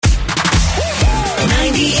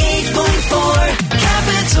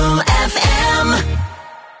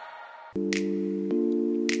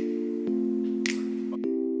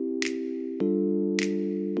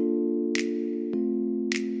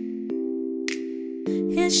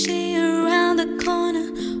Is she around the corner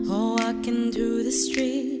or walking through the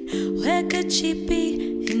street? Where could she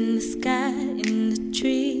be? In the sky, in the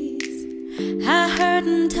trees. I heard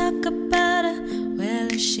them talk about her. Well,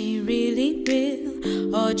 is she really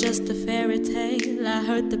real or just a fairy tale? I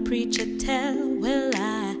heard the preacher tell. Well,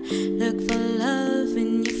 I look for love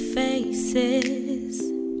in your faces.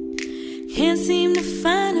 Can't seem to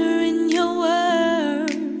find her in your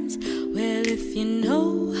words. Well, if you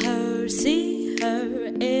know her, see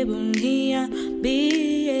her, ebony be.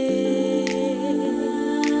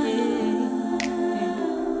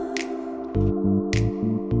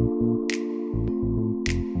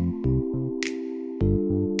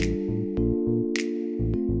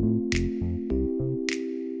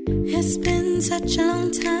 It's been such a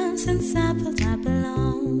long time since I felt I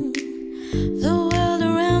belong. The world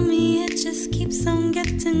around me, it just keeps on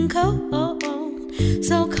getting cold.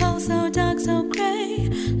 So cold, so dark, so gray.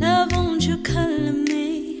 Love, won't you color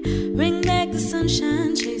me? Bring back the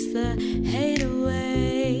sunshine, chase the hate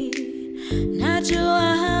away.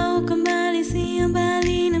 Najua haukumbali siya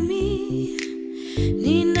mbali na mi.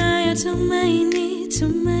 Ninayo tumaini,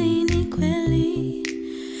 tumaini kweli.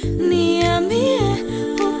 Niambie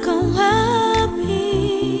uko wapi?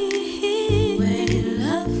 Where did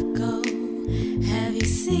love go? Have you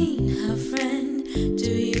seen her friend?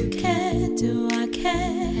 Do you care? Do I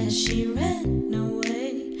care? Has she ran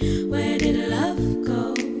away? Where did love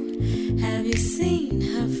go? Have you seen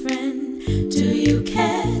her friend? Do you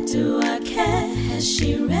care? Do I care? Has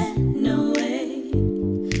she ran away?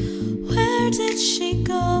 Where did she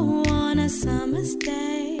go on a summer's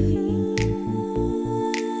day?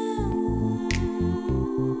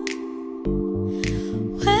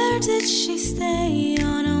 Where did she stay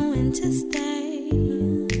on a winter's day?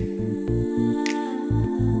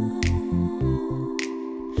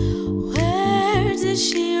 Where did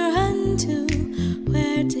she run to?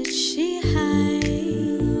 Where did she hide?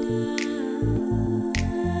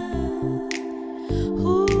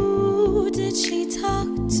 Who did she talk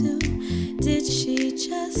to? Did she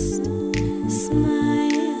just smile?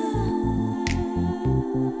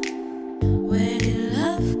 Where did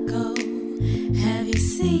love go? Have you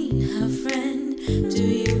seen her friend? Do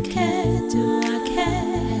you care? Do I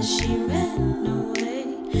care? Has she ran away?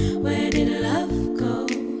 Where did love go?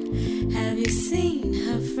 Have you seen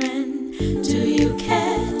her friend? Do you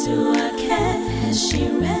care? Do I care? Has she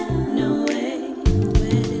ran away?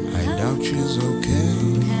 Where did I doubt she's okay,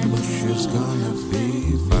 but she's gonna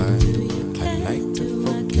be fine. I'd like to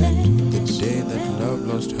forget the day that love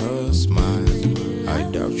lost her smile. I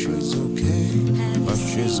doubt she's okay, but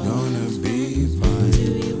she's gonna be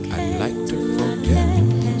fine. I'd like to forget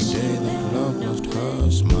the day that love lost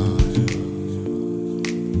her smile.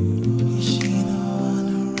 Is she the one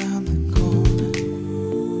around the corner?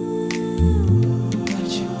 But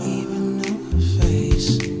you even know her face.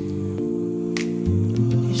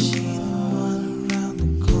 Is she the one around the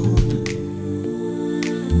corner?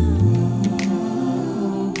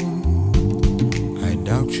 I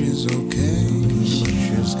doubt she's okay, but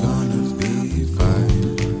she's gonna be fine.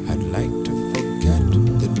 I'd like to forget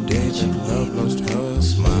the day that love lost her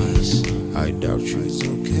smile. I doubt she's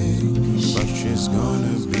okay, but she's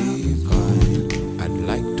gonna be fine. I'd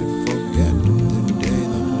like to forget the day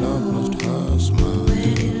that love lost her smile.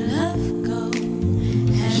 Where did love go?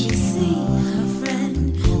 Have you seen her friend?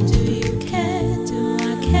 Do you care? Do I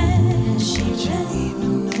care? Has she ran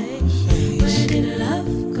away? Where did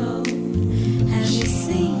love go? Have you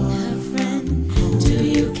seen her friend? Do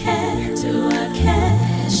you care? Do I care?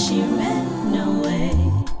 Has she ran away?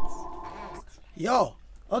 Yo,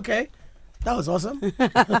 okay. That was awesome.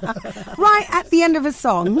 Right at the end of a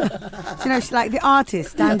song, she's like the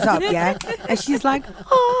artist stands up, yeah, and she's like,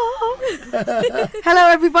 oh. Hello,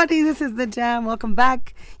 everybody. This is The Jam. Welcome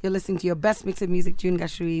back. You're listening to your best mix of music, June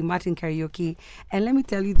Gashuri, Martin Karaoke. And let me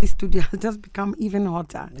tell you, this studio has just become even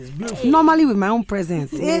hotter. It's beautiful. Normally with my own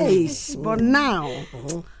presence. But now,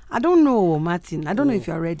 I don't know, Martin. I don't know if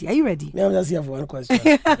you're ready. Are you ready? Yeah, I'm just here for one question.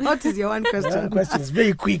 What is your one question? One question is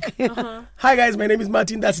very quick. Hi guys, my name is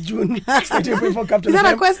Martin. That's June. Is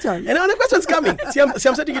that a question? And now the question's coming. See, I'm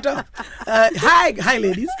setting it up. Hi,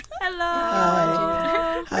 ladies.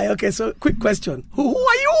 Hello. Hi. Okay. So, quick question. Who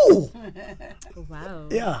are you? Wow.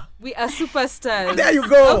 Yeah. We are superstars. There you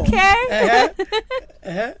go.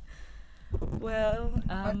 Okay. Well,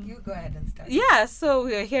 you go ahead and start. Yeah, so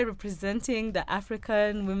we are here representing the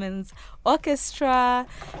African Women's orchestra,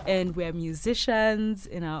 and we're musicians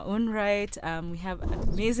in our own right. We have an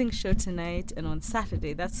amazing show tonight, and on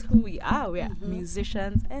Saturday, that's who we are. We are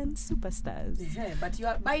musicians and superstars. Yeah, but you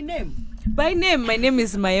are by name. By name, my name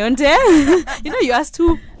is Mayonde. You asked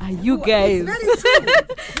who are you guys? Very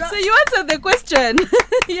true. So you answered the question.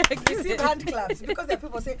 Yeah, Receive hand claps because the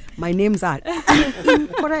people say my name's are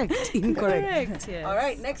incorrect. correct. Yes. All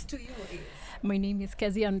right, next to you is My name is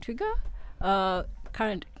Kezia Ntwiga,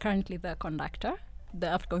 currently the conductor, the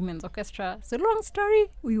Africa Women's Orchestra. So long story,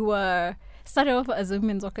 we started off as a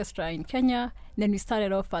women's orchestra in Kenya, then we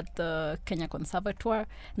started off at the Kenya Conservatoire.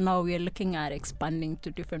 Now we are looking at expanding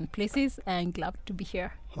to different places, and glad to be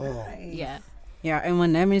here. Yeah. Yeah, and my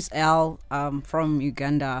name is Elle. I'm from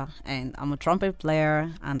Uganda, and I'm a trumpet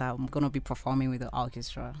player, and I'm going to be performing with the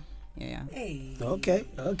orchestra. Yeah. hey. Okay.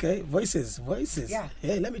 Voices. Yeah.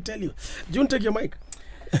 Hey, let me tell you. June, take your mic.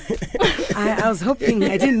 I was hoping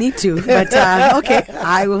I didn't need to, but okay,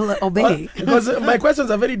 I will obey. Because my questions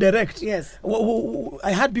are very direct. Yes.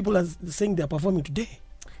 I had people saying they're performing today.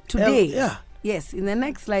 Today. Yeah. Yes, in the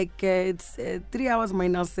next it's 3 hours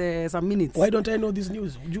minus some minutes. Why don't I know this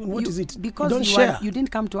news? June, what is it? Because don't you share. you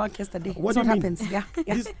didn't come to work yesterday. What That's do you what mean? happens.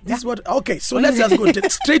 Yeah. This is what. Okay, so let's just go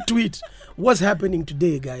straight to it. What's happening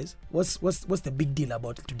today, guys? What's the big deal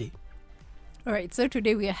about it today? All right, so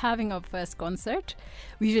today we are having our first concert.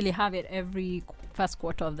 We usually have it every first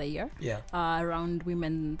quarter of the year, around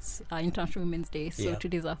International Women's Day. So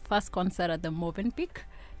today's our first concert at the Movenpick.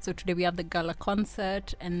 So today we have the gala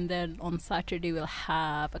concert, and then on Saturday we'll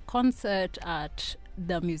have a concert at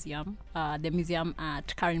the museum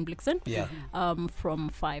at Karen Blixen, from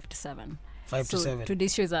 5 to 7. 5 to 7.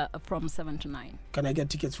 Today's shows are from 7 to 9. Can I get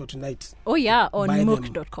tickets for tonight? Oh yeah, on Buy them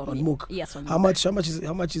mook.com. On Mook. Yes, on How Mook.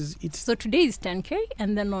 much is it? So today is 10K,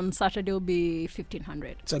 and then on Saturday will be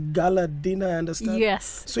 1,500. It's a gala dinner, I understand.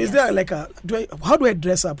 Yes. So is there like how do I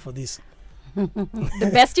dress up for this? The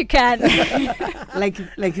best you can. like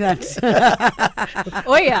that.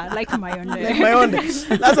 Oh yeah, like my own. Like my own.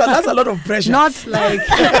 That's a lot of pressure. Not like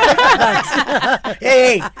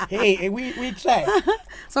hey, we try.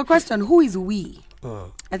 So question, who is we?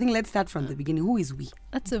 I think let's start from the beginning. Who is we?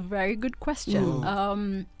 That's a very good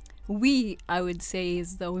question. We, I would say,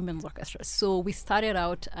 is the Women's Orchestra. So we started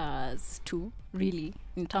out as two, really,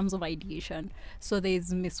 in terms of ideation. So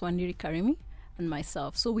there's Miss Wandiri Karimi and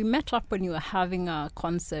myself. So we met up when you were having a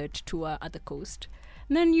concert tour at the coast.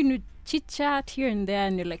 And then, chit-chat here and there,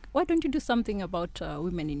 and you're like, why don't you do something about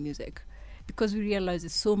women in music? Because we realized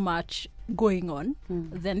there's so much going on.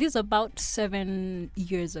 Then this is about 7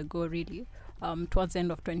 years ago, really, towards the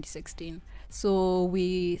end of 2016. So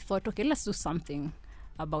we thought, okay, let's do something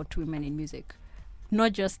about women in music.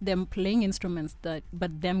 Not just them playing instruments, but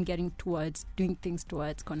them getting towards doing things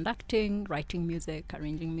towards conducting, writing music,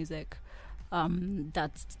 arranging music.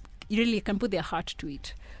 That's really can put their heart to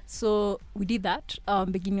it. So we did that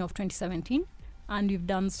beginning of 2017, and we've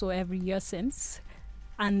done so every year since.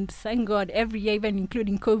 And thank God, every year, even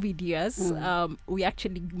including COVID years, we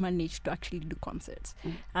actually managed to actually do concerts.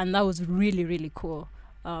 And that was really, really cool.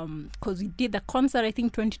 Because we did the concert, I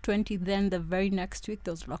think, 2020. Then the very next week,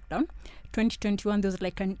 there was lockdown. 2021, there was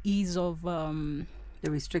like an ease of the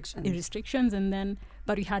restrictions.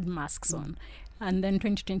 But we had masks on. And then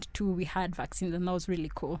 2022, we had vaccines, and that was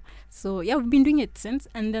really cool. So, yeah, we've been doing it since.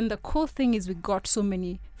 And then the cool thing is we got so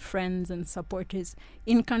many friends and supporters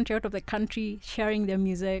in country, out of the country, sharing their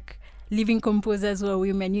music, living composers who are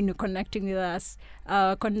women, connecting with us,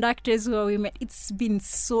 conductors who are women. It's been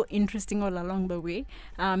so interesting all along the way.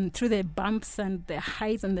 Through the bumps and the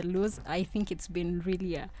highs and the lows, I think it's been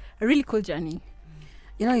really a really cool journey.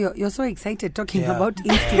 You're so excited talking about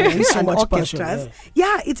instruments So and much orchestras. passion,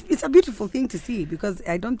 Yeah, it's a beautiful thing to see, because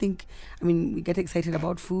I don't think, we get excited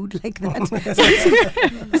about food like that. So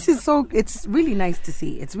this is so, it's really nice to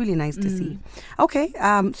see. It's really nice to see. Okay,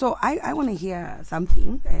 so I want to hear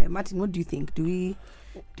something. Martin, what do you think? Do we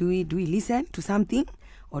listen to something?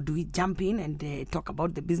 Or do we jump in and talk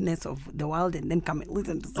about the business of the world and then come and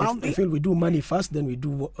listen to something? I feel we do money first, then we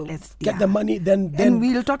do Let's get the money, then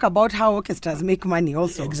we'll talk about how orchestras make money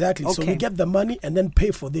also. Exactly. Okay. So we get the money and then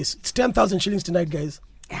pay for this. It's 10,000 shillings tonight, guys.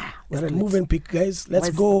 Yeah, We're at Movenpick, guys.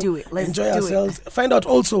 Let's go. do it. Let's enjoy do ourselves. Find out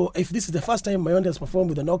also if this is the first time Mayonde has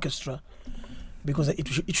performed with an orchestra, because it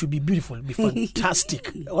should be beautiful, it'll be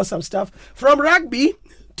fantastic, awesome stuff. From rugby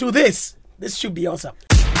to this should be awesome.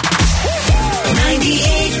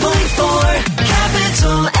 98.4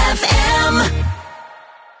 Capital FM.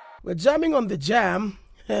 We're jamming on the jam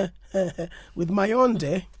with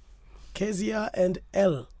Mayonde, Kezia, and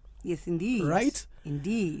Elle. Yes, indeed. Right?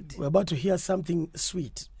 Indeed. We're about to hear something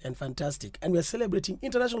sweet and fantastic. And we're celebrating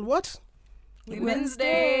International what? Women's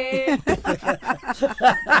Day.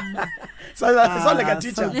 So it's not like a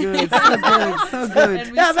teacher. So good, so good, so good.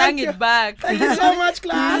 And we Yeah, sang thank you. it back. Thank you so much,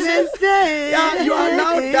 class. Wednesday. Yeah, you are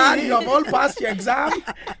now done. You have all passed your exam.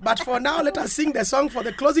 But for now, let us sing the song for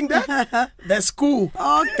the closing day. The school.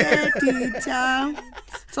 Okay, teacher.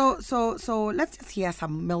 So let's just hear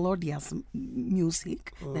some melodious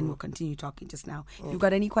music. Then we'll continue talking just now. If you've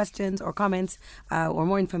got any questions or comments or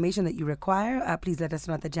more information that you require, please let us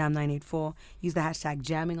know at the Jam 984. Use the hashtag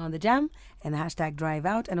jamming on the jam and the hashtag drive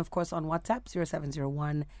out. And of course on WhatsApp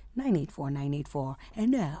 0701 984 984.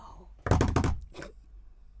 And now.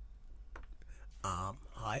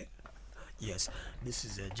 Hi. Yes, this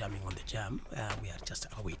is Jamming on the Jam. We are just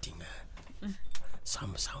awaiting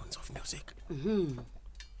some sounds of music.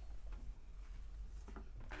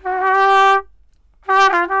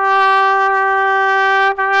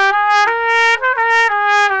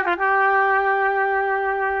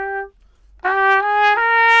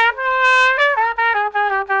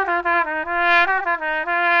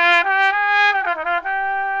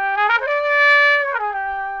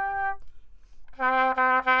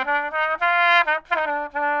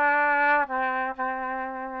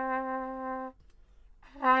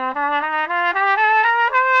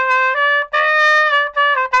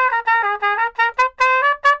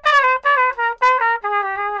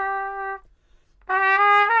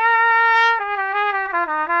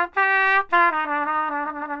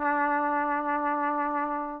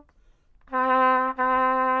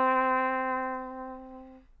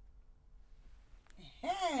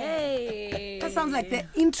 That sounds like the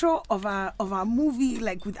intro of a movie,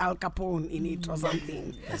 like with Al Capone in it or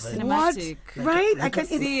something. Cinematic. What? Right? I can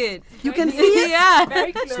See it. You can see it. Yeah.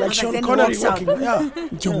 Very close. It's like Sean then he Connery walks out. walking. Yeah.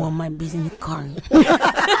 You want my business card.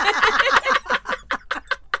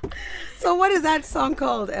 So what is that song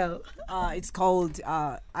called, El? It's called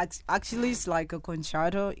actually it's like a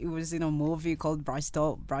concerto. It was in a movie called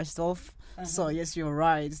Brasdorf. So yes, you're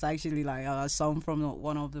right. It's actually like a song from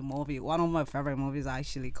one of the movie. One of my favorite movies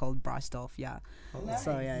actually called Brasdorf. Yeah. Nice.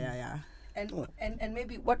 So yeah. And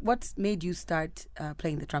maybe what's made you start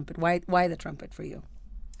playing the trumpet? Why the trumpet for you?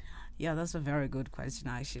 Yeah, that's a very good question,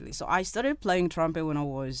 actually. So I started playing trumpet when I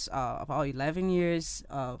was about 11 years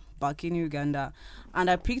back in Uganda, and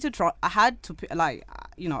I picked a I had to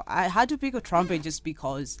pick a trumpet just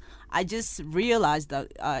because I just realized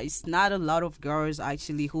that it's not a lot of girls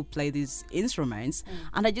actually who play these instruments,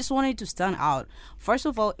 and I just wanted to stand out. First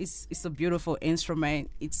of all, it's a beautiful instrument.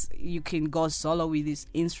 You can go solo with this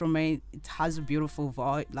instrument. It has a beautiful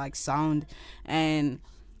voice, like sound, and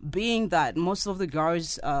being that most of the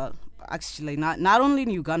girls actually not only in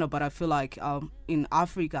Uganda, but I feel like in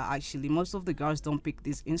Africa actually most of the girls don't pick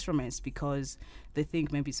these instruments because they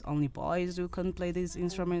think maybe it's only boys who can play these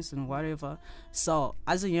instruments and whatever. So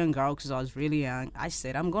as a young girl, because I was really young, I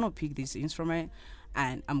said I'm gonna pick this instrument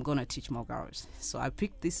and I'm gonna teach more girls. So I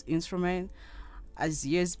picked this instrument. As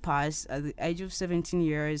years passed, at the age of 17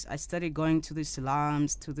 years, I started going to the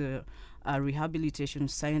slums, to the rehabilitation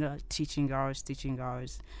center, teaching girls,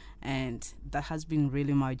 and that has been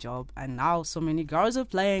really my job. And now so many girls are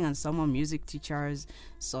playing and some are music teachers.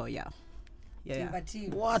 So yeah.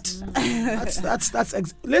 What?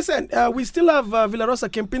 Listen, we still have Villarosa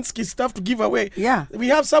Kempinski stuff to give away. Yeah. We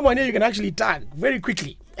have someone here you can actually tag very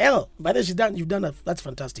quickly. Elle, by the way, you've done that's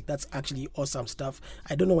fantastic. That's actually awesome stuff.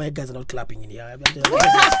 I don't know why you guys are not clapping in here.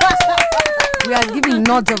 We are giving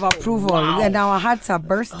nods of approval, and our hearts are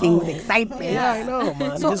bursting with excitement. Yeah, I know,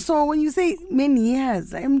 man. So when you say many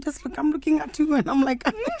years, I'm looking at you, and I'm like,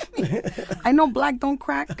 I know black don't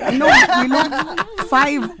crack. I know we know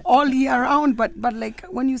 5 all year round, but like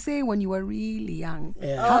when you say when you were really young,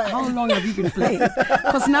 how long have you been playing?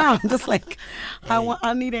 Because now I'm just like,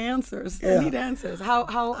 I need answers. Yeah. I need answers.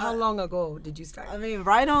 How long ago did you start? I mean,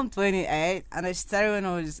 right now I'm 28 and I started when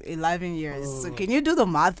I was 11 years. So can you do the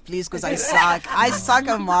math, please? Because I suck. I suck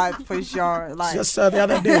at math for sure. Like Just the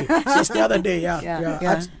other day.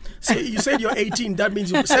 Yeah. So you said you're 18. That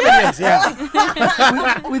means you're 7 years.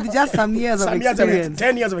 Yeah. with just some years of experience.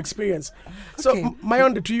 10 years of experience. So, Okay.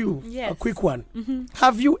 Mayonde, to you, Yes. a quick one.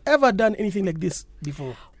 Have you ever done anything like this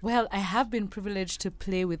before? Well, I have been privileged to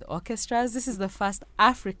play with orchestras. This is the first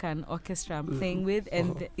African orchestra I'm playing with,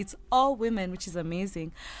 and it's all women, which is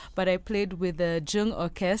amazing. But I played with the Jung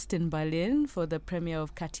Orchestra in Berlin for the premiere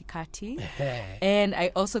of Kati Kati. And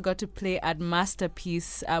I also got to play at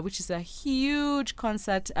Masterpiece, which is a huge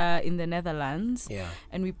concert in the Netherlands. Yeah.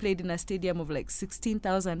 And we played in a stadium of like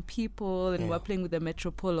 16,000 people, and we were playing with the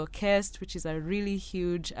Metropole Orchestra, which is a really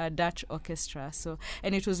huge Dutch orchestra. So,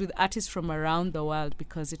 and it was with artists from around the world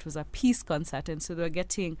because it was a peace concert, and so they were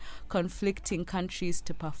getting conflicting countries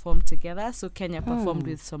to perform together. So Kenya performed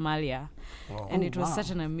with Somalia, and it was such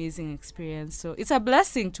an amazing experience. So it's a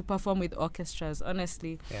blessing to perform with orchestras,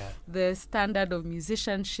 honestly. The standard of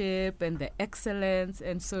musicianship and the excellence,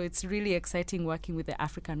 and so it's really exciting working with the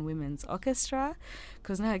African Women's Orchestra,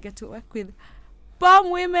 because now I get to work with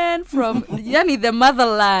bomb women from the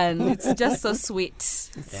motherland. It's just so sweet.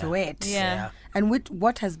 Sweet. Yeah. And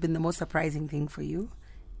what has been the most surprising thing for you?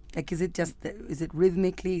 Like, is it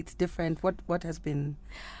rhythmically? It's different. What has been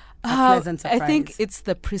a pleasant surprise? I think it's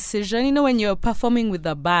the precision. You know, when you're performing with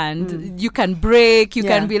a band, you can break, you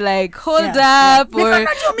can be like, hold up, or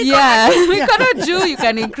you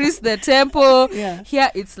can increase the tempo.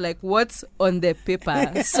 Here it's like what's on the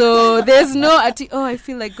paper. So there's no, I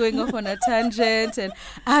feel like going off on a tangent and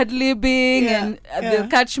ad-libbing and they'll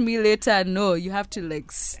catch me later. No, you have to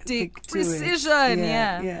like stick precision.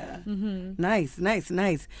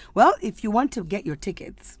 Nice. Well, if you want to get your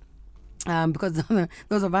tickets, because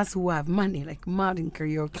those of us who have money, like Martin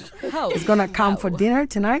Karaoke, is going to come for dinner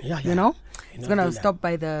tonight, you know? He's going to stop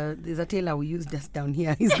by there's a tailor we use just down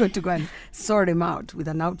here. He's going to go and sort him out with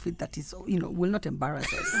an outfit that is, will not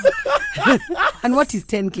embarrass us. And what is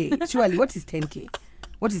 10K? Surely, what is 10K?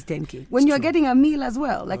 What is 10K? When you're getting a meal as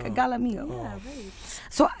well, like a gala meal. Yeah, right.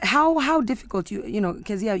 So how difficult,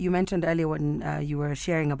 Kezia, you mentioned earlier when you were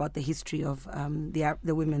sharing about the history of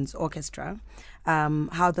the Women's Orchestra,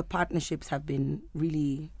 how the partnerships have been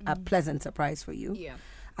really a pleasant surprise for you. Yeah.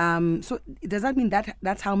 So does that mean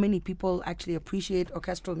that's how many people actually appreciate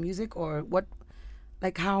orchestral music, or what?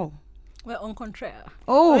 Like how? Well, on contraire.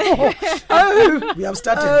 We have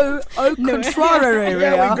started. Contrary.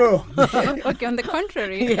 Here we go. Okay, on the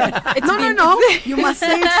contrary. No. You must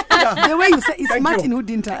say it. The way you say it's Thank Martin you. who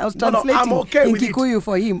didn't. I was No, translating I'm okay in with it. Kikuyu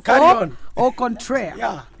for him. Carry on. Au contraire.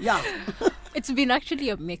 Yeah. It's been actually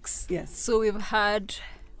a mix. Yes. So we've had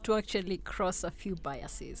to actually cross a few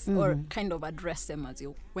biases or kind of address them as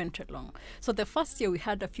you went along. So the first year we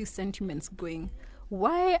had a few sentiments going,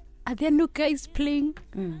 why are there no guys playing?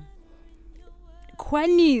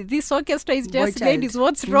 Kwani, this orchestra is just Boy ladies, child.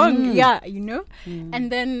 what's wrong?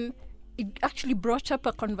 And then it actually brought up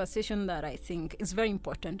a conversation that I think is very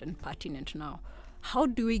important and pertinent now. How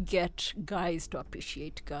do we get guys to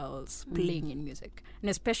appreciate girls playing in music?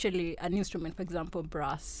 And especially an instrument, for example,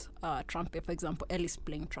 brass, trumpet, for example, Ellis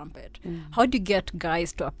playing trumpet. How do you get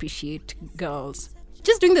guys to appreciate girls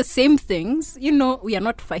just doing the same things? We are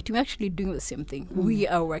not fighting, we're actually doing the same thing. We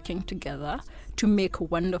are working together to make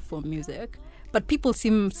wonderful music. But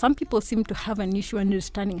some people seem to have an issue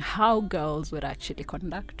understanding how girls would actually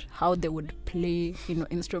conduct, how they would play,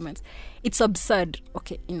 instruments. It's absurd,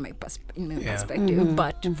 okay, in my perspective.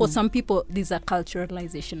 But for some people, there's a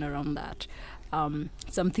culturalization around that.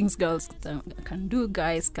 Some things girls can do,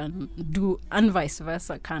 guys can do, and vice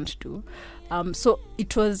versa can't do. So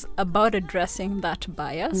it was about addressing that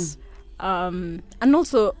bias. And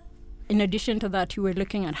also, in addition to that, you were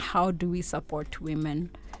looking at how do we support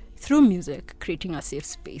women through music, creating a safe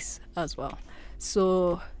space as well.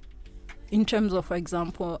 So in terms of, for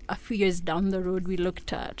example, a few years down the road, we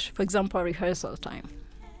looked at, for example, rehearsal time.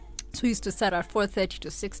 So we used to start at 4:30 to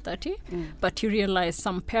 6:30, but you realize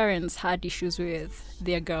some parents had issues with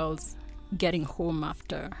their girls getting home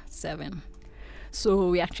after 7. So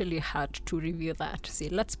we actually had to review that to say,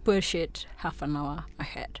 let's push it half an hour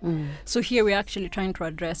ahead. So here we're actually trying to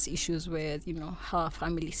address issues with, how our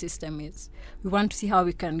family system is. We want to see how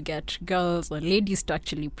we can get girls or ladies to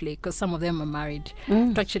actually play, because some of them are married,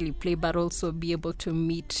 to actually play, but also be able to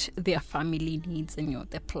meet their family needs and,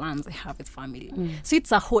 the plans they have with family. So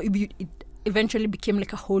it's it eventually became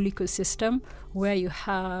like a whole ecosystem where you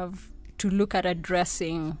have to look at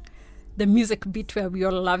addressing the music bit where we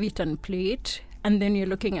all love it and play it. And then you're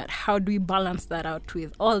looking at how do we balance that out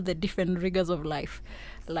with all the different rigors of life,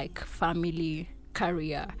 like family,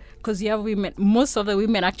 career. Because you have women, most of the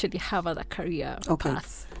women actually have other career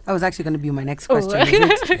paths. That was actually going to be my next question.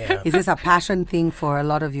 Is this a passion thing for a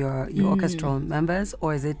lot of your orchestral members,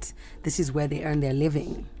 or this is where they earn their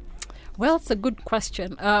living? Well, it's a good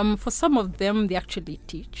question. For some of them, they actually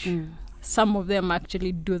teach. Some of them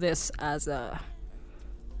actually do this as I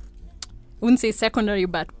wouldn't say secondary,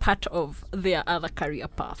 but part of their other career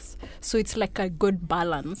paths. So it's like a good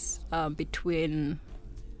balance between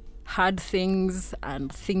hard things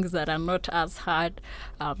and things that are not as hard,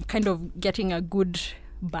 kind of getting a good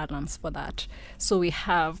balance for that. So we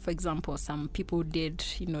have, for example, some people did,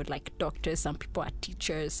 like doctors, some people are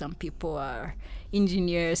teachers, some people are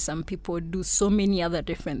engineers, some people do so many other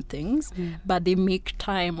different things, but they make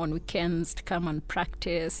time on weekends to come and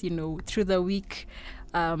practice, through the week.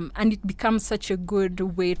 And it becomes such a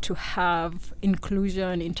good way to have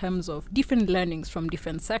inclusion in terms of different learnings from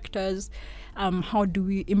different sectors. How do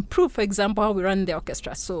we improve, for example, how we run the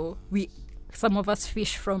orchestra? So some of us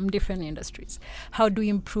fish from different industries. How do we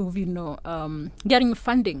improve, getting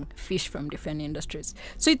funding, fish from different industries?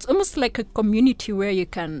 So it's almost like a community where you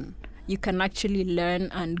can actually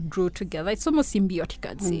learn and grow together. It's almost symbiotic,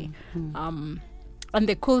 I'd say. And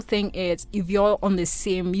the cool thing is, if you're on the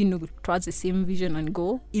same, towards the same vision and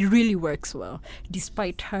goal, it really works well,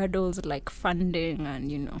 despite hurdles like funding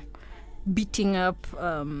and, beating up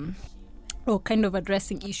or kind of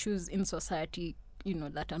addressing issues in society,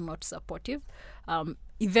 that are not supportive.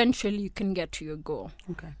 Eventually you can get to your goal.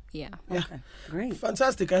 Okay. Yeah. Okay. Great.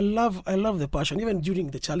 Fantastic. I love the passion. Even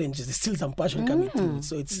during the challenges, there's still some passion coming through.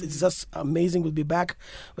 So it's just amazing. We'll be back.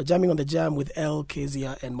 We're jamming on the jam with Elle,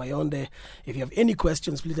 Kezia, and Mayonde. If you have any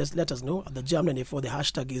questions, please let us know. At the Jam 94, the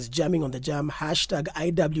hashtag is jamming on the jam, hashtag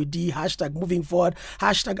IWD, hashtag moving forward,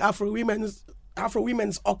 hashtag Afro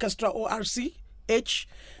Women's Orchestra, ORCH.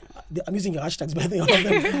 I'm using your hashtags, by the way.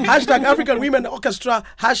 Hashtag African Women Orchestra,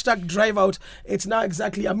 hashtag drive out. It's now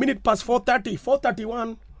exactly a minute past 4:30,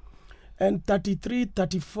 4:31. And 33,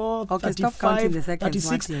 34, Okay, stop counting the 35,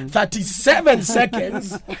 seconds, 36, Martin. 37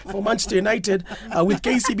 seconds for Manchester United with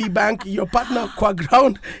KCB Bank, your partner,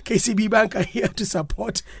 Quaground. KCB Bank are here to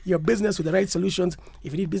support your business with the right solutions.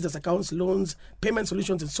 If you need business accounts, loans, payment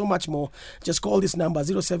solutions, and so much more, just call this number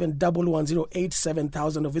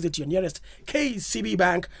 0711087000 or visit your nearest KCB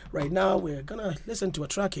Bank. Right now, we're going to listen to a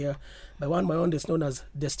track here by one my own that's known as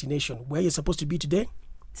Destination. Where you're supposed to be today?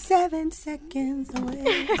 7 seconds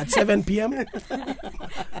away. At 7 p.m.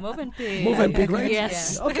 Movenpick. Movenpick, right?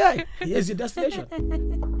 Yes. Okay. Here's your destination.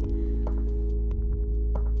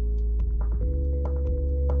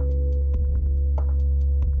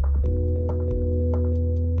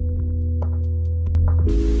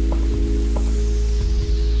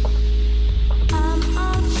 I'm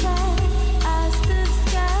on track as the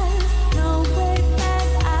skies. No way back.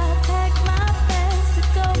 I pack my bags to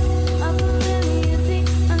go. I'm familiar, the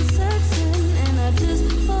uncertain, and I just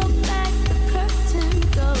pull back the curtain,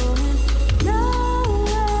 going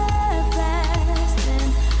nowhere fast.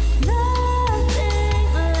 And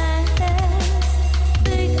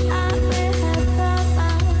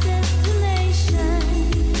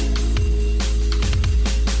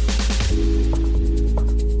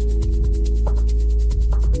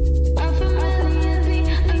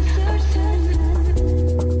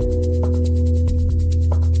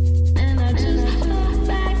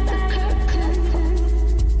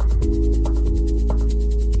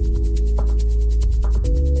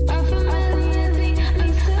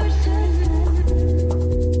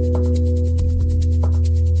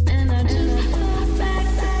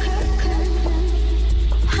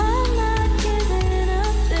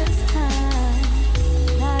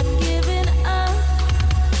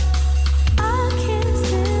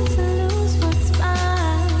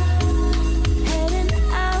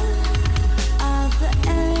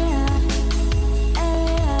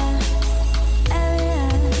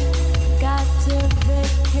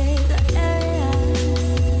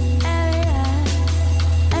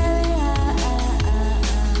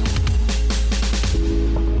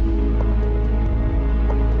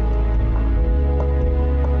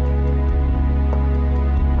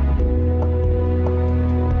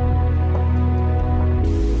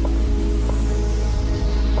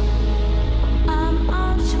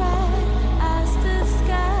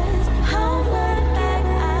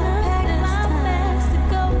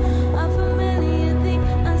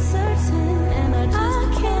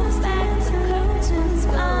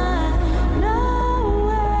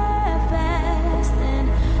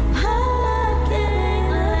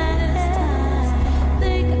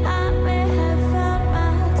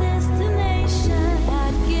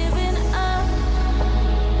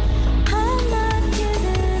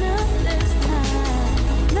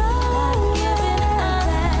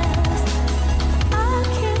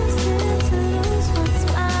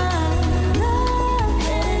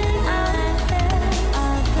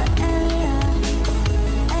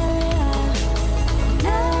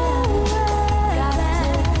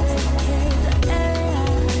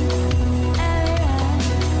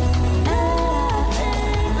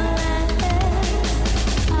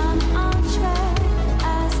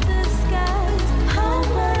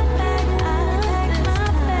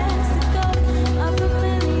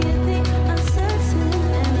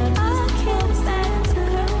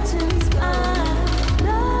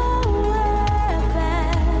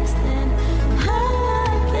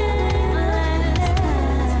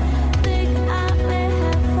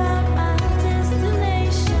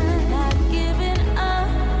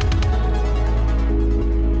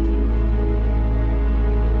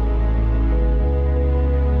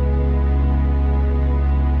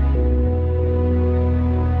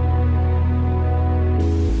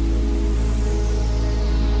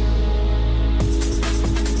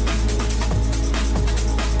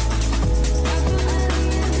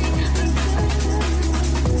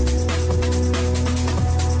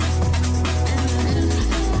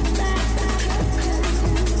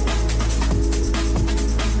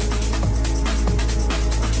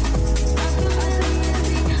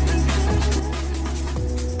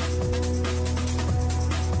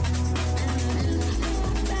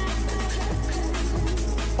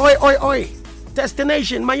Oi, oi, oi.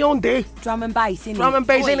 Destination, my own day. Drum and bass, innit? Drum and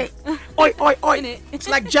bass, Oi. innit? Oi, oi, oi. It's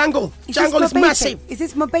like Jungle. Jungle is Mabefe? massive. Is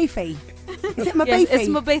this Mabefe? Is it Mabefe? Yes, it's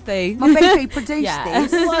Mabethe. Mabefe produced Yeah.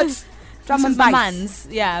 this. What? Drum This and is my bass. man's.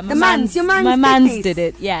 Yeah, The man's, your man's my did man's this. did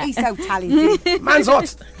it. Yeah. He's so talented. Man's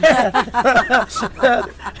hot.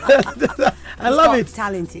 I love it.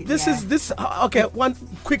 Talented. This yeah. is this. Okay, one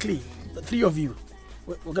quickly. The three of you.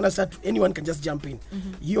 We're gonna start. Anyone can just jump in.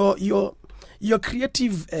 Your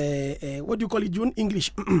creative. What do you call it, June?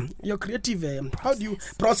 English. Your creative. How do you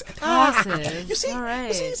process? Process. You see. All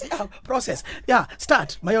right. You see. Process. Yeah.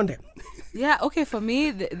 Start. Mayonde. Yeah, okay, for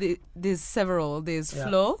me, there's several. There's Yeah.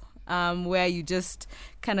 flow, where you just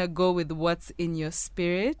kind of go with what's in your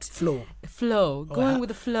spirit. Flow. Going with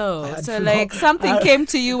the flow. I had So, flow. like, something came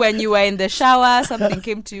to you when you were in the shower, something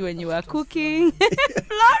came to you when you were cooking.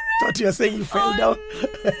 Thought you were saying you fell down.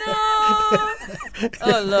 No.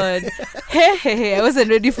 Oh, Lord. Hey, I wasn't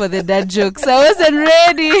ready for the dad jokes. I wasn't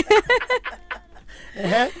ready.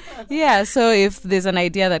 Yeah, so if there's an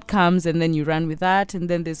idea that comes and then you run with that, and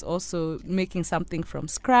then there's also making something from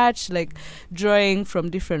scratch, like drawing from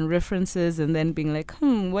different references and then being like,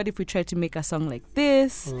 what if we try to make a song like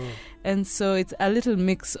this? And so it's a little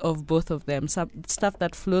mix of both of them, some stuff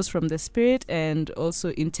that flows from the spirit and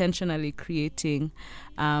also intentionally creating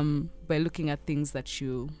by looking at things that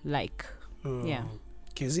you like. Yeah.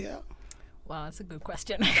 Kezia. Wow, that's a good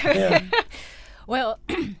question. Yeah. Well,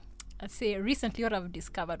 I'd say recently what I've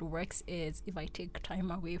discovered works is if I take time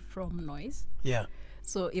away from noise. Yeah.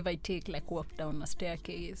 So if I take like walk down a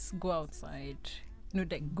staircase, go outside,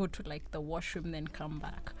 like go to like the washroom, then come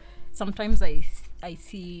back. Sometimes I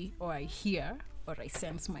see or I hear or I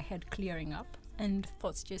sense my head clearing up and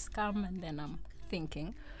thoughts just come and then I'm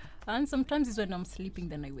thinking. And sometimes it's when I'm sleeping,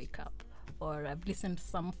 then I wake up or I've listened to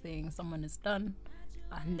something someone has done.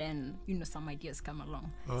 And then some ideas come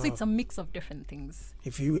along. So it's a mix of different things.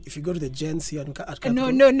 If you go to the Gens here at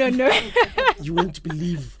Capital, No. you won't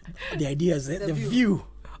believe the ideas, the view.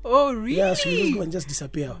 Oh, really? Yeah, so you just go and just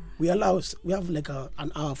disappear. We have like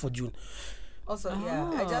an hour for June. Also,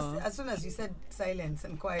 yeah, I just, as soon as you said silence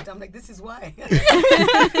and quiet, I'm like, this is why.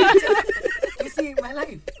 You see my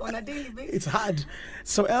life on a daily basis. It's hard.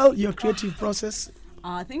 So, Elle, your creative process.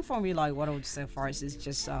 I think for me, like what I would say first is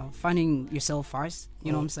just finding yourself first.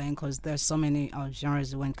 You know what I'm saying? Because there's so many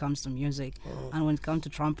genres when it comes to music, and when it comes to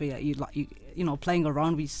trumpet, you know, playing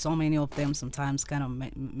around with so many of them sometimes kind of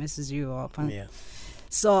messes you up. And Yeah.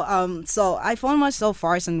 so I found myself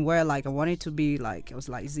first, and where like I wanted to be, like I was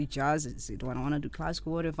like, is it jazz? Is it when I want to do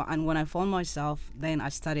classical, whatever? And when I found myself, then I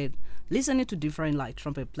started listening to different like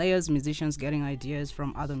trumpet players, musicians, getting ideas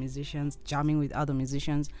from other musicians, jamming with other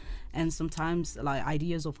musicians. And sometimes like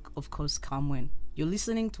ideas of course come when you're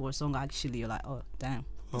listening to a song. Actually you're like, oh damn,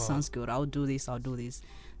 this sounds good, I'll do this.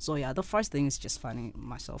 So yeah, the first thing is just finding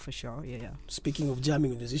myself for sure. Yeah. Speaking of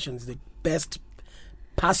jamming with musicians, the best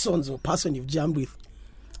person you've jammed with.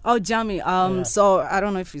 Oh, jamming. So I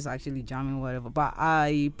don't know if it's actually jamming or whatever, but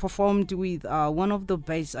I performed with one of the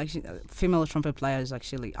best actually female trumpet players,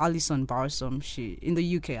 actually, Alison Barsom. She in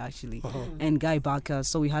the UK actually, and Guy Barker.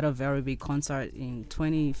 So we had a very big concert in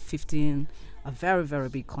 2015, a very very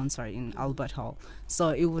big concert in Albert Hall. So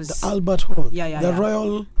it was The Albert Hall. Yeah.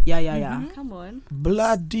 Royal. Yeah. Come on.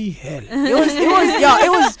 Bloody hell. It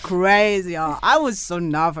was crazy. I was so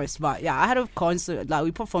nervous, but yeah, I had a concert. Like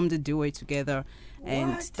we performed a duet together.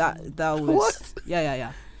 And that was What?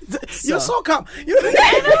 Yeah. You're so calm.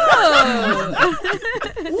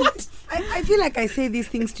 What? I feel like I say these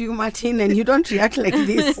things to you, Martin, and you don't react like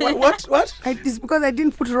this. What? It's because I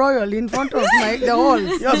didn't put royal in front of the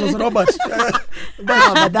halls. Yours was Robert.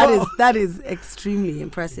 No, but that is extremely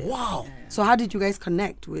impressive. Wow. So how did you guys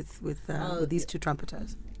connect with these two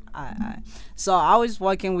trumpeters? So I was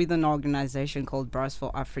working with an organization called Brass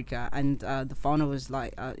for Africa, and the founder was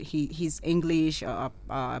like, he's English, a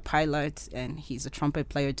pilot, and he's a trumpet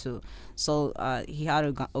player too. So he had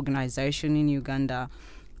an organization in Uganda.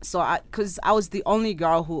 So because I was the only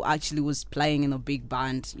girl who actually was playing in a big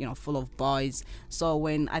band, you know, full of boys. So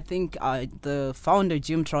when I think the founder,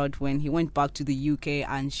 Jim Trott, when he went back to the UK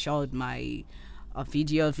and showed my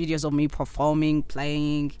videos of me performing,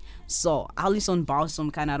 playing. So Alison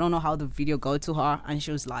Barsom, I don't know how the video got to her, and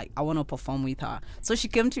she was like, I want to perform with her. So she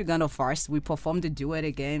came to Uganda first. We performed the duet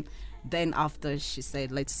again. Then after, she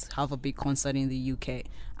said, let's have a big concert in the UK.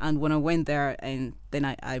 And when I went there, and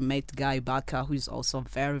then I met Guy Barker, who's also a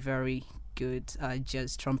very, very good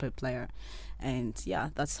jazz trumpet player. And yeah,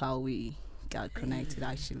 that's how we got connected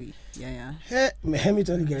actually. Yeah. Hey, let me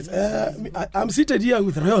tell you guys, I'm seated here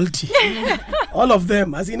with royalty. All of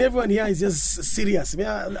them. As in, everyone here is just serious.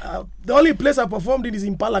 The only place I performed in is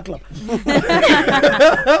Impala Club.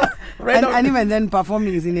 And even then,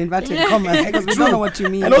 performing is in inverted commas because we don't know what you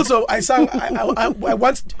mean. And also, I sang. I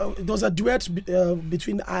once there was a duet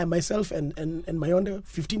between myself and Mayonde,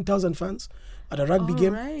 15,000 fans at a rugby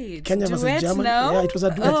game. Right. Kenya Duet versus Germany. now? Yeah, it was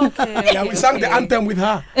a duet. Okay. Yeah, we sang the anthem with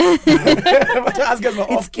her. But us guys were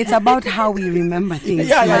off. It's about how we remember things.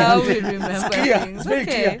 Yeah. How we remember It's clear. things. It's very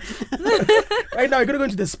Okay. clear. Right now, we're going to go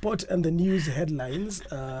into the sport and the news headlines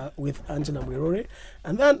with Angela Mwirore.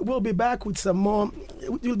 And then we'll be back with some more.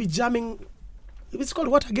 We'll be jamming. It's called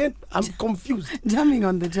what again? I'm confused. Jamming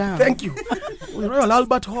on the jam. Thank you. With Royal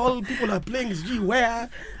Albert Hall, people are playing where?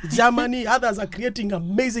 Germany. Others are creating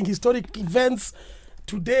amazing historic events.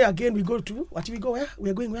 Today, again, we go to, what do we go where? We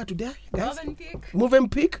are going where today, guys?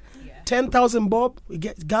 Movenpick. 10,000 bob. We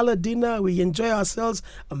get gala dinner. We enjoy ourselves.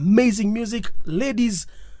 Amazing music. Ladies,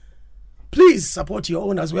 please support your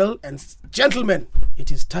own as well. And gentlemen,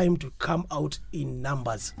 it is time to come out in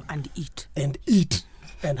numbers. And eat.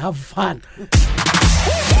 And have fun. 98.4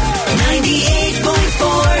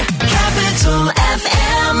 Capital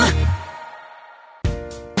FM.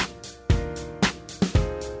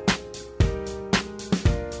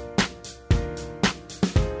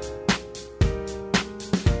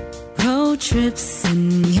 Road trips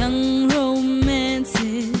and young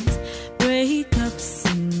romances, breakups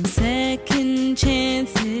and second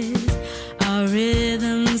chances. Our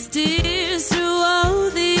rhythm steers through all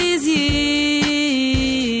these years.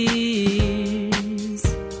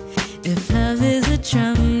 If love is a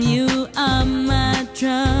drum, you are my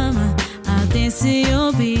drummer. I'll dance to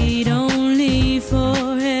your beat only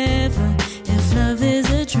forever. If love is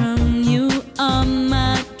a drum, you are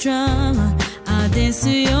my drummer. I'll dance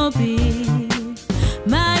to your beat.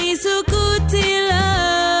 My Isukuti love.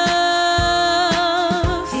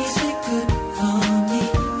 Is it good for me?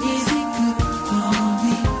 Is it good for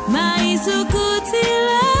me? My Isukuti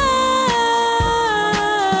love.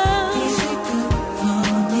 Is it good for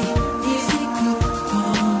me? Is it good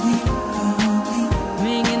for me?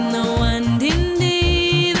 Bringing the one ding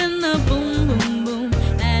ding and the boom boom boom.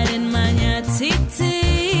 Adding my nyatiti,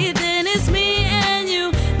 then it's me and you.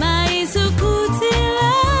 My Isukuti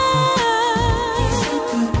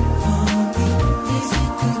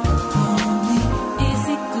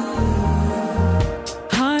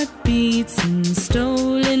heartbeats and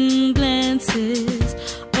stolen glances,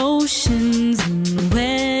 oceans and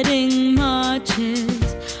wedding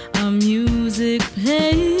marches. Our music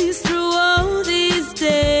plays through all these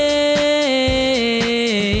days.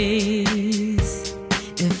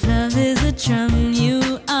 If love is a drum,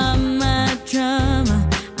 you are my drummer.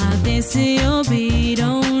 I'll dance to your beat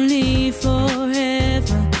only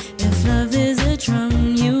forever. If love is a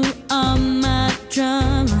drum, you are my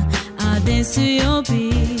drummer. I'll dance to your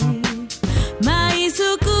beat. My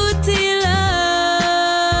Isukuti love.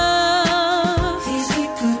 Is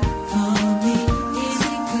it good for me? Is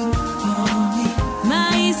it good for me?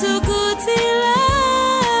 My Isukuti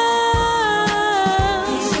love.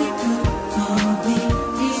 Is it good for me?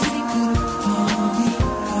 Is it good for me?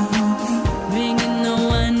 Bringing the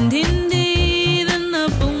one din din and the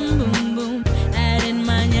boom boom boom. Adding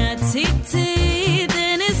my nyatiti,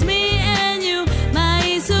 then it's me and you. My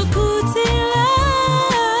Isukuti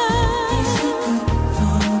love. Is it good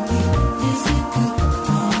for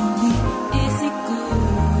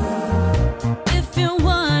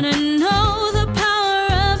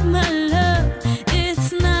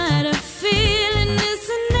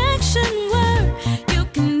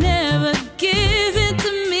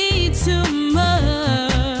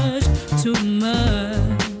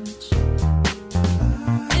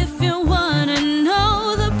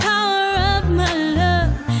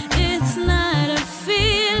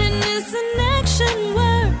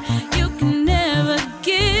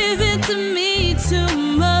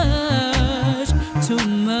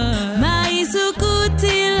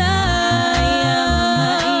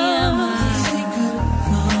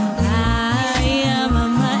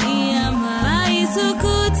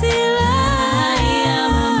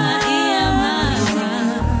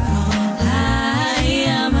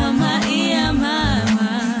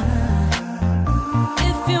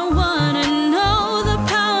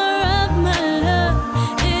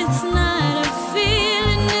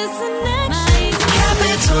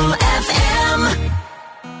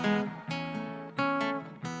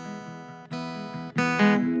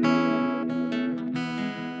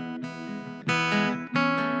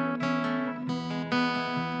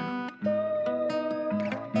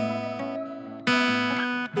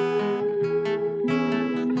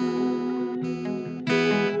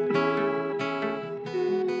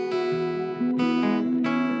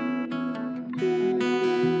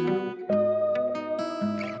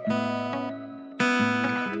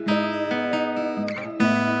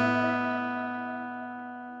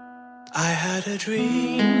a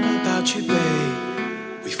dream about you,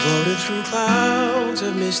 babe. We floated through clouds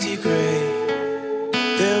of misty gray.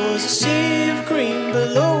 There was a sea of green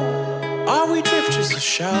below. Are we drifters or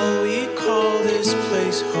shall we call this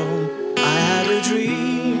place home? I had a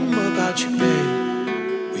dream about you,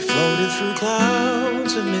 babe. We floated through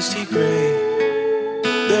clouds of misty gray.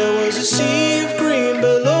 There was a sea of green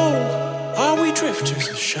below. Are we drifters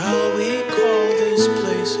or shall we call this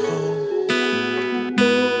place home?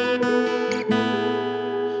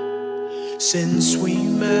 Since we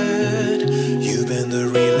met, you've been the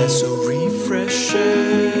realest, so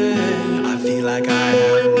refreshing. I feel like I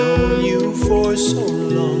have known you for so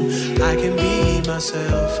long. I can be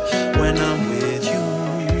myself when I'm with you.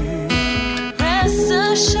 Rest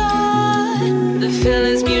assured, the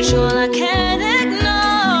feeling's mutual, I can't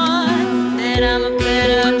ignore that I'm a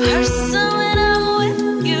better person when I'm with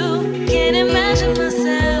you. Can't imagine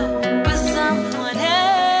myself with someone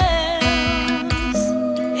else.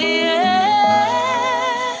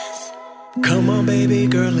 Yes. Come on, baby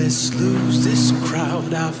girl, let's lose this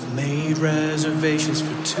crowd. I've made reservations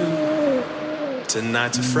for two.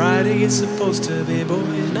 Tonight's a Friday, it's supposed to be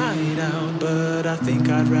boys' night out, but I think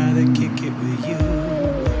I'd rather kick it with you.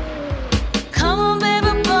 Come on,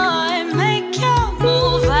 baby boy, make your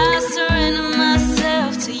move. I surrender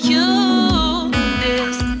myself to you.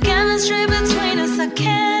 This chemistry between us, I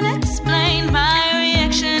can't explain. My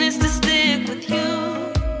reaction is to stick with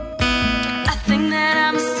you. I think that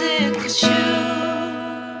I'm stick with you.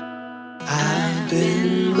 I've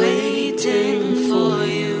been waiting for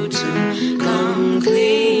you to come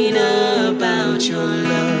clean about your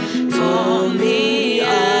love for me. I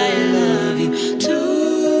love you too.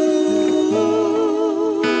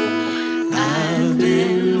 I've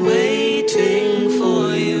been waiting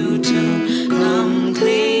for you to come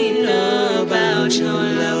clean about your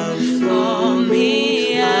love for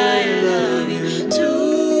me. I love you too.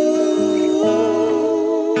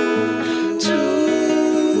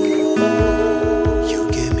 You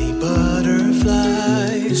give me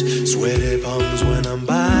butterflies, sweaty palms when I'm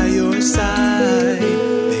by your side.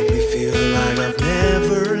 Make me feel like I've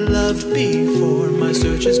never loved before. My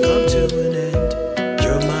search has come to an end.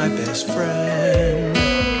 You're my best friend.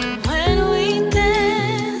 When we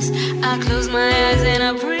dance, I close my eyes and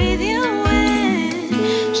I breathe you in.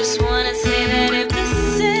 Just wanna say that if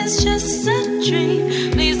this is just a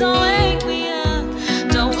dream, please don't wake me up.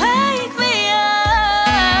 Don't wake me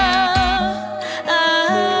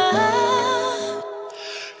up.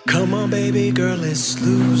 Come on, baby girl, let's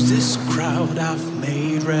lose this crowd. I've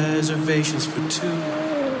made reservations for two.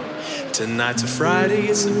 Tonight's a Friday,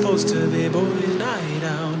 it's supposed to be boys' night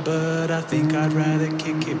out, but I think I'd rather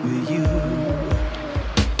kick it with you.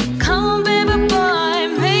 Come on, baby boy,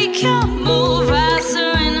 make your move. I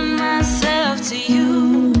surrender myself to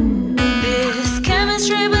you. This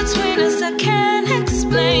chemistry between us, I can't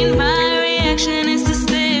explain. My reaction is to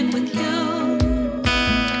stick with you. I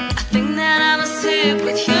think that I'm stick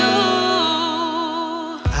with you.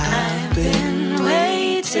 I've been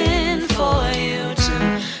waiting for you to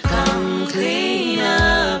come clean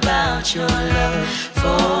about your love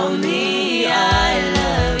for me. I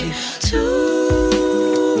love you too.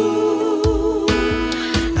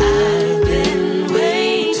 I've been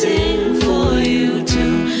waiting for you to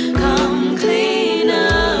come clean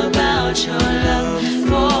about your love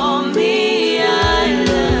for me. I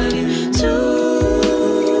love you too.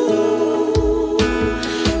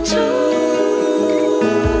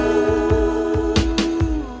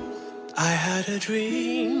 I had a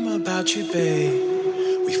dream about you,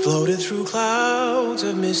 babe. We floated through clouds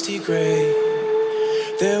of misty gray.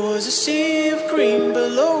 There was a sea of green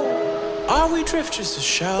below. Are we drifters or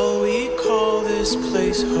shall we call this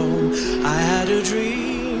place home? I had a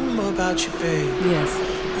dream about you, babe. Yes.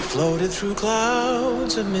 We floated through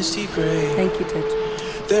clouds of misty gray. Thank you,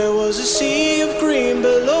 Ted. There was a sea of green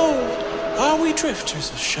below. Are we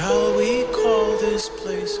drifters or shall we call this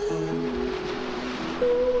place home?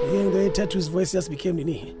 Hearing the way Tatu's voice just became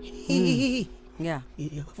Nini. Yeah.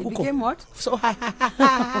 It It became what? So I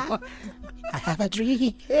have a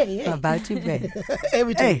dream. About you, babe.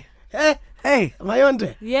 Every time. Hey. Hey.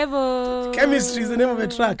 Mayonde. Yevo. Chemistry is the name of a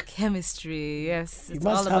track. Chemistry, yes. You It's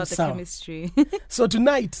must all have about the sound. chemistry. So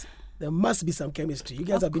tonight, there must be some chemistry. You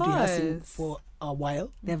guys Of have been rehearsing course. for a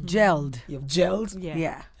while. They've gelled. You've gelled. yeah.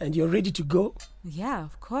 Yeah. And you're ready to go. Yeah,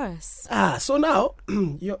 of course. So now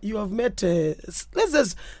you have met. Let's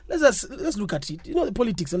look at it. You know, the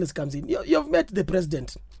politics always comes in. You have met the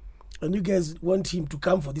president, and you guys want him to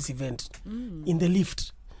come for this event in the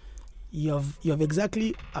lift. You have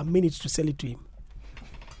exactly a minute to sell it to him.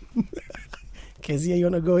 Kezia, you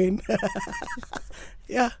wanna go in?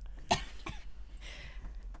 Yeah.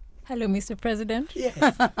 Hello, Mr. President. Yes.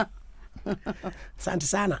 Santa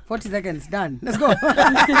Sana. 40 seconds, done. Let's go.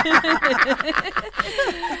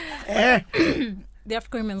 The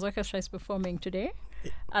African Women's Orchestra is performing today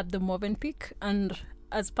at the Movenpick, and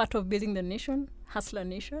as part of building the nation, Hustler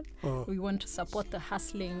Nation, we want to support the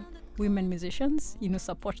hustling women musicians,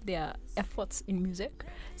 support their efforts in music.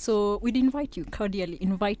 So we'd invite you cordially,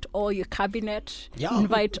 invite all your cabinet,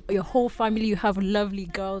 invite your whole family. You have lovely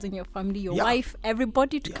girls in your family, your wife,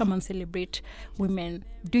 everybody to come and celebrate women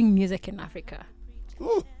doing music in Africa.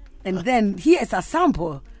 And then here's a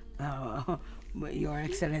sample, Your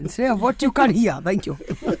Excellency, of what you can hear. Thank you.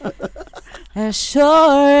 As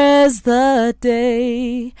sure as the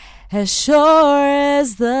day, as sure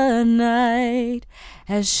as the night,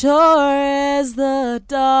 as sure as the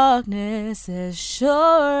darkness, as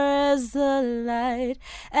sure as the light,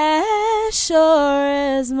 as sure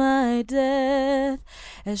as my death,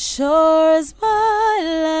 as sure as my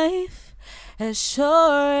life, as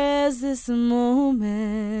sure as this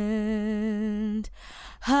moment,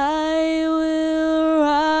 I will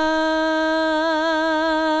rise,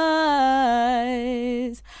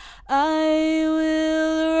 I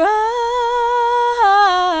will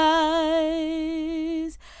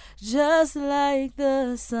rise, just like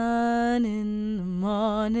the sun in the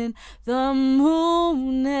morning, the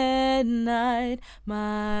moon at night,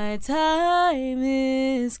 my time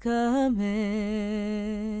is coming.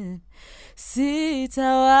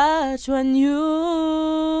 Sitawachwa nyuma,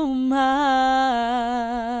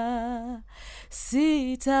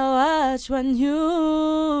 sitawachwa nyuma,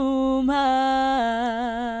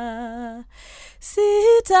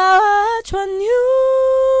 sitawachwa nyuma.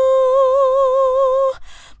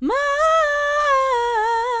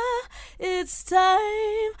 It's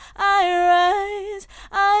time I rise,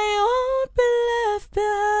 I won't be left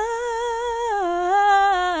behind.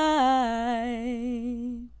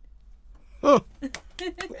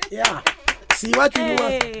 Yeah. See what you do.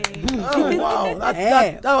 Oh wow,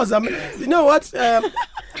 that was amazing. You know what? This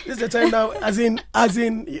is the time now. As in,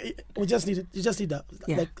 we just need that,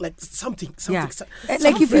 like something. Like something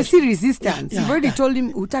if you fresh. see resistance, you've already told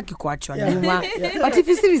him utaki kuachwa nyuma. But if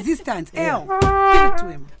you see resistance, give it to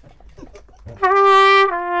him.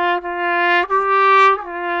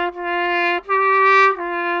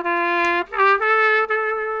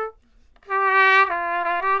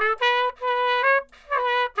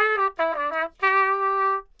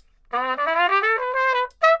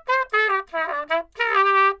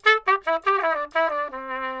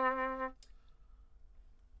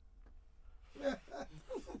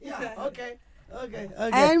 Okay.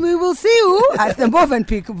 And we will see you at the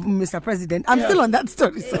Movenpick, Mr. President. I'm still on that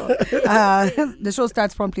story. So the show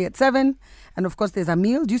starts promptly at 7. And of course, there's a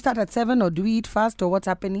meal. Do you start at 7 or do we eat fast or what's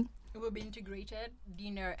happening? It will be integrated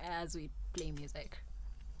dinner as we play music.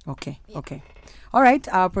 Okay. All right.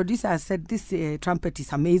 Our producer has said this trumpet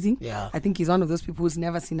is amazing. Yeah. I think he's one of those people who's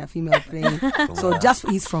never seen a female playing. So just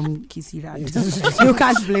he's from Kisirand. You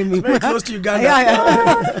can't blame him. Very close to Uganda.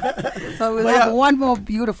 Yeah. So we'll have one more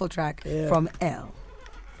beautiful track from L.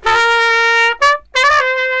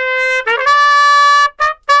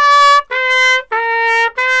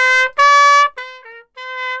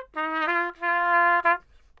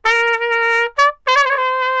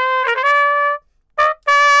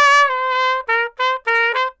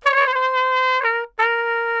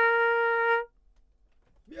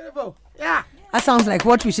 That sounds like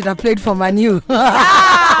what we should have played for Manu.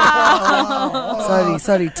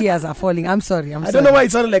 Sorry, tears are falling. I'm sorry. I don't know why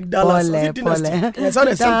it sounded like Dallas. Pole. It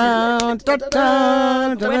sounded something.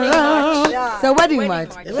 It's a wedding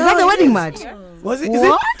match. Is that the wedding match? Was it?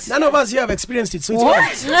 What? None of us here have experienced it, so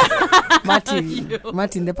it's what?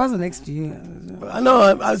 Martin, the person next to you. No,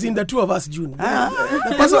 I was in the two of us, June.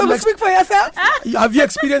 The person next. Speak for yourself. Have you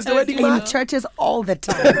experienced the wedding in churches all the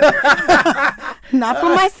time? Not for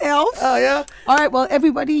myself. Oh yeah. All right. Well,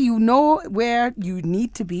 everybody, you know where you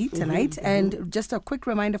need to be tonight, and just a quick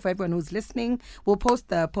reminder for everyone who's listening: we'll post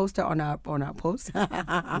the poster on our post.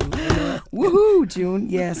 Woohoo, June!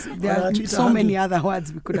 Yes, there are so many other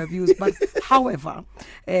words we could have used, but however,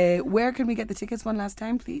 where can we get the tickets one last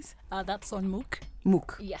time, please? That's on MOOC.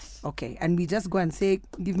 MOOC. Yes. Okay, and we just go and say,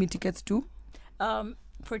 give me tickets too.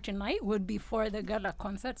 For tonight would be for the gala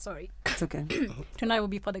concert. Sorry. It's okay. Tonight will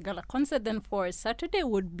be for the gala concert. Then for Saturday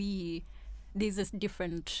would be this is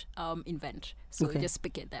different event. So just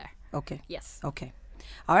pick it there. Okay. Yes. Okay.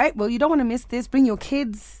 All right. Well, you don't want to miss this. Bring your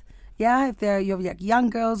kids. Yeah, if you have like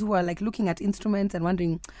young girls who are like looking at instruments and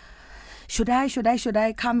wondering, should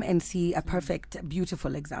I come and see a perfect,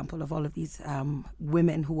 beautiful example of all of these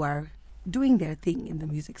women who are doing their thing in the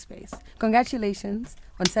music space. Congratulations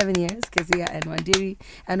on 7 years, Kezia and Wandiri.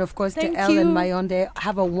 And of course, Thank to El you. and Mayonde.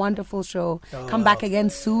 Have a wonderful show. Come back again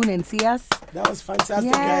soon and see us. That was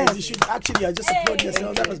fantastic, Yes. guys. You should actually just applaud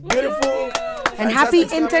yourself. That was beautiful. And happy Fantastic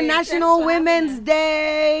stuff. International Women's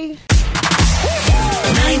Day.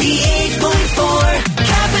 98.4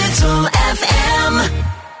 Capital FM.